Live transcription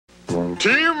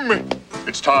Team,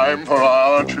 it's time for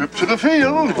our trip to the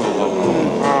field.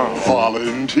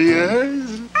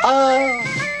 Volunteers?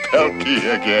 Pelkey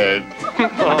again.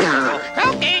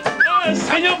 Pelkey?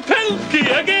 Senor Pelkey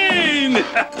again!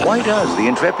 Why does the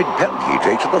intrepid Pelkey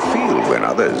take to the field when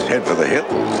others head for the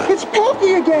hills? It's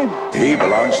Pelkey again. He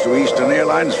belongs to Eastern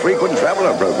Airlines Frequent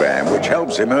Traveler program, which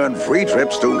helps him earn free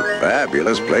trips to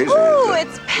fabulous places. Ooh,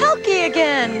 it's Pelkey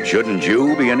again. Shouldn't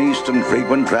you be an Eastern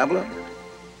Frequent Traveler?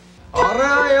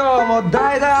 알아요, 뭐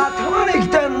다이다 타만이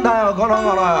기댄다요,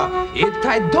 거노거노.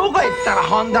 이타이 도가 있다가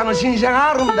혼다는 신생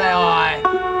아름다요.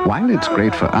 While it's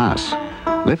great for us,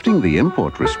 lifting the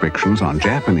import restrictions on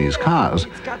Japanese cars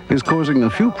is causing a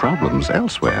few problems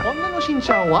elsewhere. If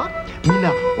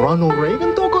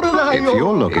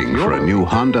you're looking for a new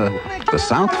Honda, the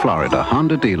South Florida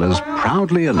Honda dealers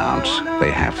proudly announce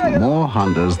they have more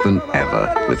Hondas than ever,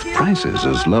 with prices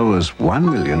as low as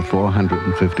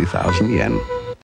 1,450,000 yen.